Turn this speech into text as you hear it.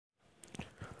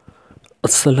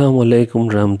Assalamu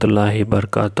alaikum rahmatullahi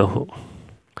barakatuhu.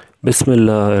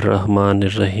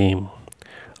 Bismillahirrahmanirrahim.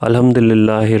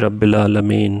 Alhamdulillahi rabbil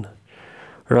alameen.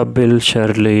 Rabbil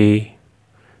sharli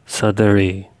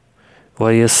sadri wa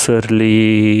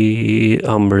yassirli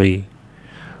amri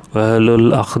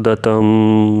wahlul aqdatam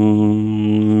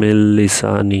min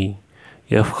lisani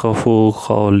yafqahu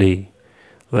qawli.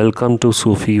 Welcome to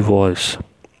Sufi Voice.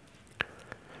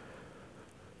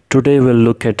 Today we'll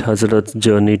look at Hazrat's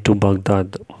journey to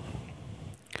Baghdad.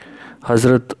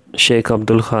 Hazrat Sheikh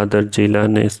Abdul Qadir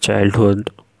Jilani's childhood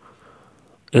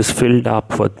is filled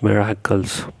up with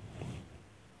miracles.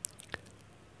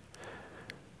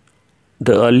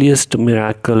 The earliest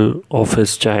miracle of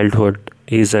his childhood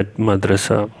is at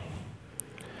madrasa,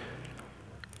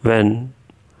 when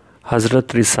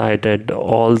Hazrat recited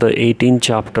all the 18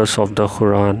 chapters of the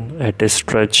Quran at a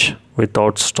stretch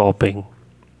without stopping.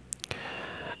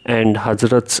 And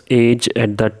Hazrat's age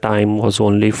at that time was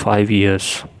only 5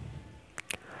 years.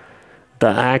 The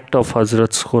act of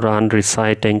Hazrat's Quran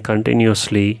reciting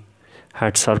continuously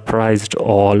had surprised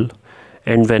all,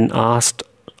 and when asked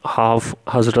how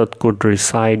Hazrat could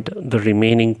recite the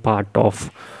remaining part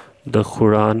of the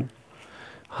Quran,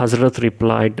 Hazrat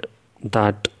replied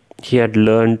that he had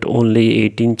learnt only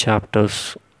 18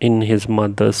 chapters in his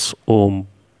mother's womb,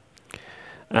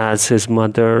 as his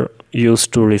mother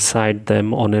used to recite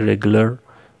them on a regular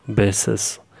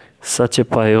basis. Such a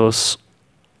pious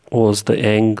was the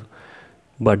young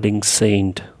budding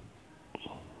saint,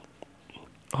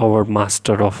 our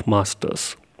master of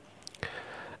masters.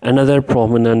 Another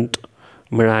prominent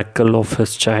miracle of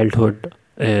his childhood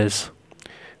is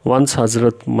once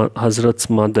Hazrat's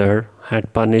mother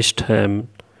had punished him,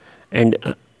 and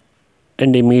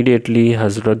immediately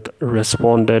Hazrat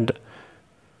responded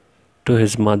to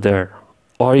his mother,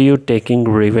 "Are you taking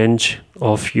revenge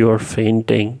of your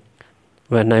fainting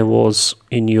when I was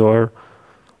in your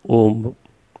womb?"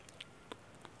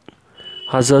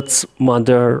 Hazrat's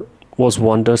mother was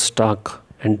wonderstruck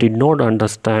and did not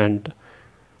understand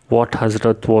what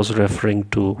Hazrat was referring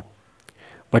to,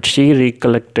 but she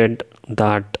recollected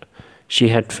that she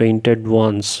had fainted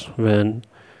once when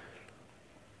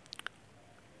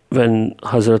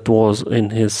Hazrat was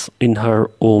in her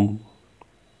womb.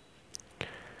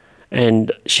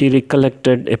 And she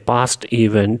recollected a past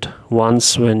event once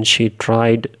when she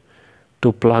tried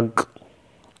to pluck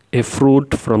a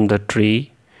fruit from the tree.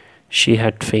 She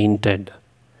had fainted.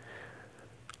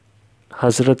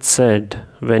 Hazrat said,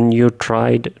 "When you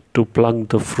tried to pluck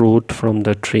the fruit from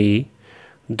the tree,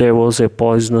 there was a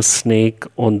poisonous snake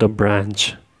on the branch,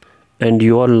 and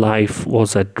your life was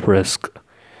at risk.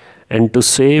 And to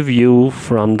save you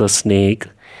from the snake,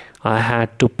 I had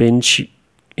to pinch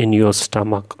in your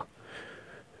stomach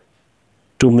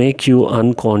to make you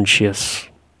unconscious.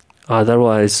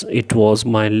 Otherwise, it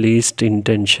was my least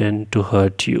intention to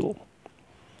hurt you."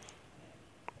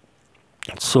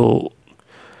 So,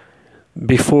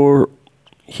 before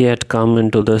he had come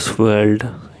into this world,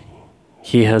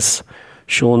 he has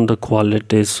shown the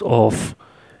qualities of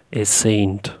a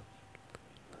saint,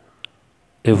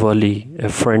 a wali,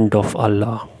 a friend of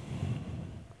Allah.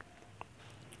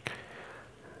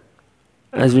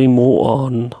 As we move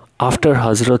on, after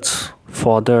Hazrat's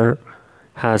father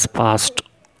has passed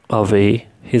away,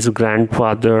 his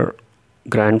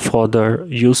grandfather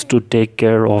used to take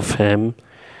care of him,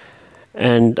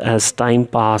 and as time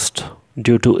passed,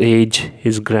 due to age,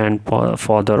 his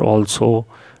grandfather also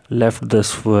left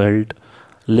this world,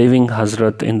 leaving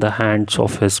Hazrat in the hands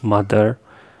of his mother.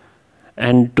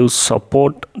 And to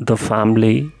support the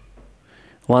family,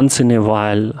 once in a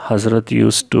while, Hazrat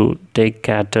used to take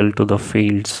cattle to the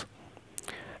fields,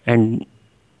 and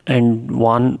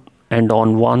on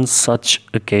one such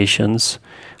occasions,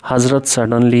 Hazrat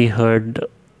suddenly heard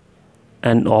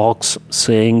an ox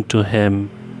saying to him,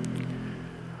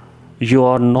 "You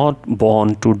are not born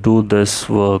to do these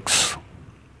works.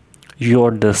 You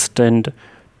are destined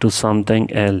to something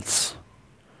else.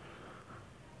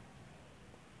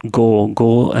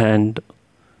 Go and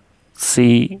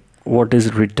see what is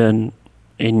written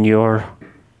in your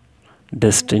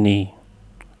destiny.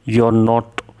 You are not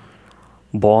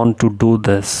born to do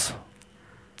this."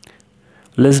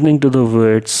 Listening to the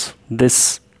words, this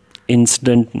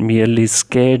incident merely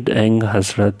scared young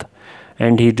Hazrat,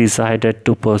 and he decided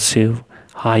to pursue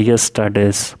higher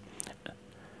studies.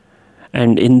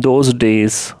 And in those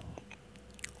days,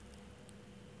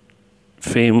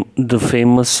 the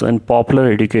famous and popular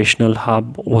educational hub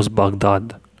was Baghdad.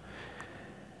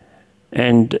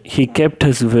 And he kept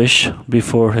his wish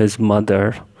before his mother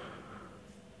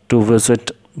to visit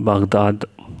Baghdad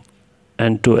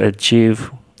and to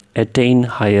attain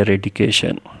higher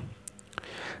education.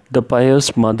 The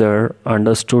pious mother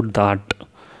understood that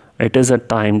it is a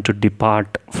time to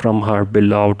depart from her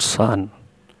beloved son,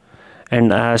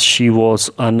 and as she was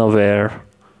aware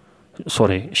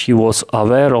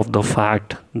of the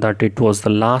fact that it was the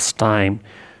last time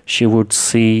she would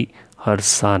see her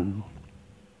son.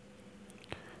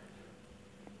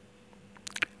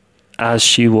 As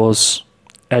she was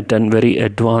at a very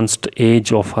advanced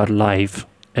age of her life,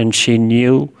 and she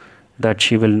knew that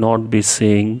she will not be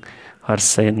seeing her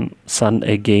son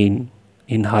again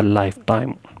in her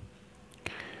lifetime.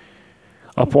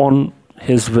 Upon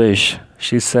his wish,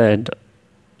 she said,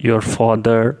 "Your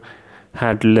father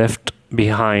had left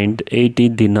behind 80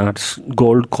 dinars,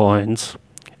 gold coins,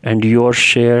 and your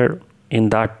share in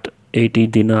that 80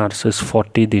 dinars is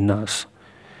 40 dinars,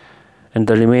 and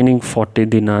the remaining 40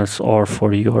 dinars are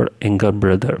for your younger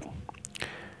brother."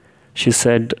 She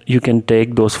said, "You can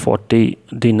take those 40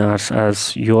 dinars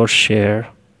as your share."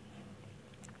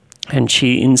 And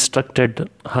she instructed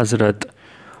Hazrat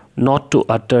not to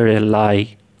utter a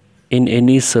lie in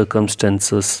any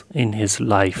circumstances in his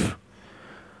life.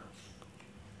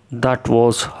 That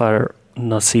was her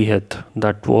nasihat,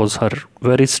 that was her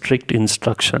very strict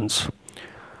instructions.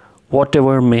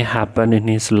 Whatever may happen in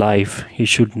his life, he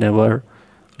should never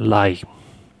lie.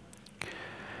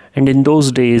 And in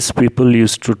those days, people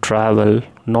used to travel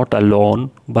not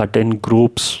alone but in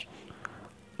groups,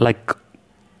 like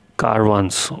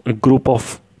caravans. A group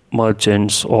of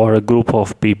merchants or a group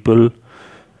of people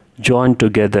joined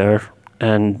together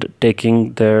and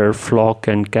taking their flock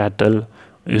and cattle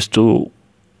used to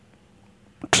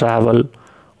travel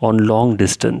on long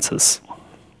distances.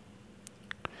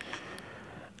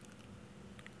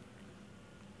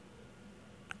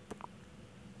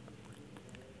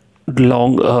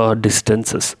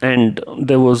 And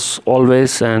there was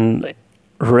always an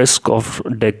risk of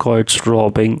dacoits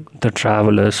robbing the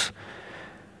travelers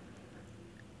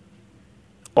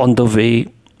on the way.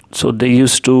 So they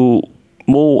used to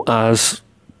move as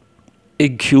a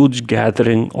huge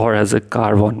gathering or as a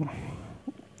caravan.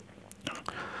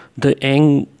 The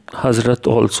young Hazrat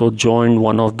also joined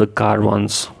one of the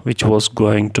caravans which was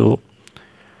going to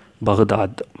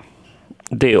Baghdad.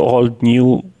 They all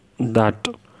knew that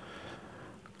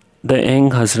the young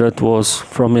Hazrat was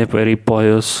from a very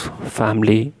pious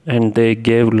family, and they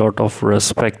gave a lot of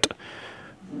respect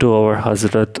to our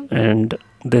Hazrat, and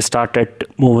they started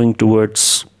moving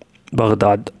towards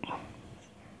Baghdad.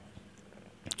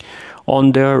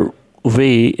 On their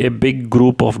way, a big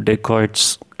group of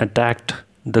dacoits attacked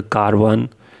the caravan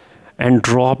and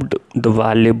robbed the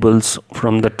valuables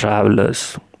from the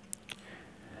travelers.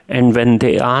 And when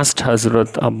they asked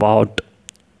Hazrat about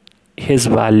his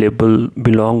valuable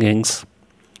belongings,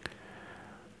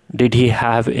 did he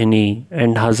have any?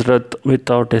 And Hazrat,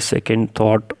 without a second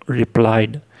thought,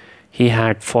 replied, he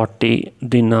had 40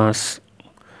 dinars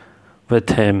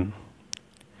with him.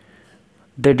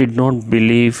 They did not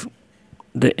believe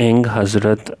the young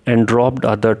Hazrat and robbed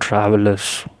other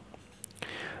travelers.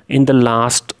 In the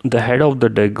last, the head of the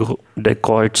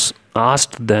dacoits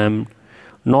asked them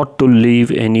not to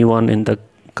leave anyone in the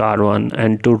caravan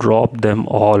and to rob them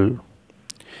all.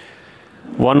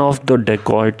 One of the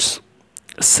dacoits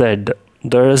said,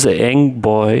 "There is a young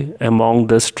boy among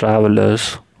these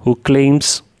travelers who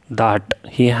claims that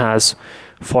he has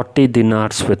 40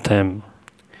 dinars with him."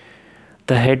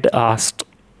 The head of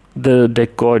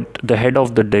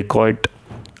the dacoit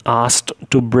asked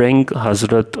to bring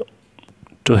Hazrat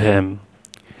to him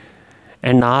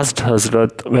and asked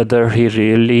Hazrat whether he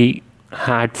really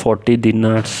had 40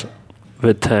 dinars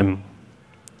with him,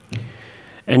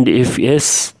 and if yes,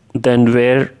 then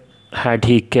where had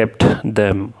he kept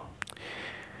them?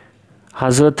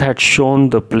 Hazrat had shown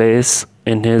the place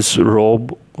in his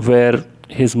robe where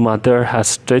his mother has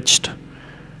stitched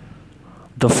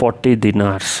the 40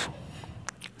 dinars.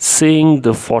 Seeing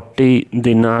the 40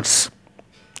 dinars,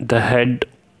 the head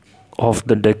of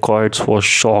the dacoits was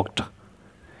shocked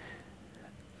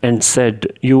and said,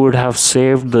 "You would have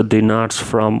saved the dinars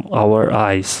from our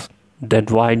eyes. Then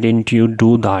why didn't you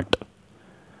do that?"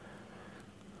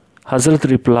 Hazrat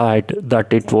replied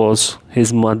that it was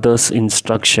his mother's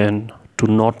instruction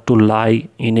not to lie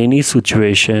in any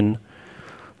situation,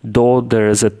 though there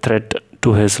is a threat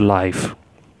to his life.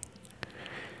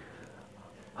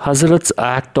 Hazrat's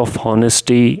act of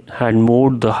honesty had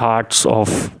moved the hearts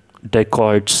of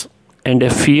dacoits, and a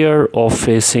fear of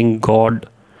facing God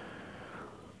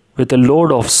with a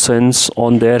load of sins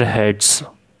on their heads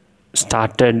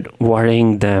started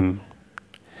worrying them,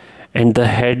 and the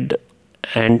head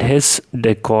and his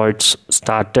dacoits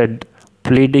started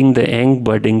pleading the young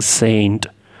budding saint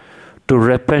to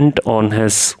repent on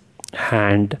his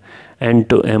hand and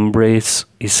to embrace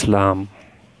Islam.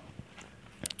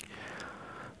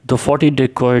 The 40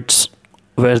 dacoits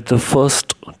were the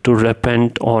first to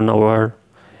repent on our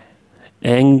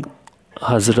young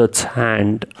Hazrat's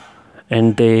hand,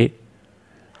 and they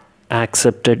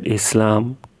accepted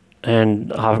Islam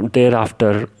and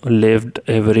thereafter lived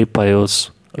a very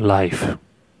pious life.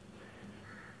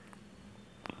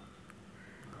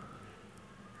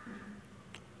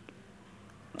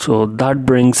 So that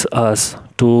brings us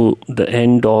to the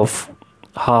end of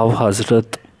how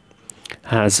Hazrat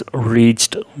has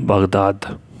reached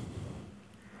Baghdad.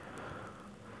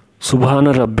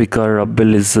 Subhana Rabbika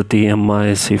Rabbil Izzati Amma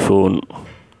Yasifun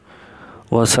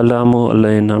wa Salamu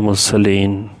Alayna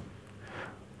Mursaleen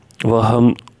wa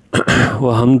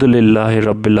Hamdulillahi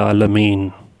Rabbil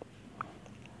Alameen.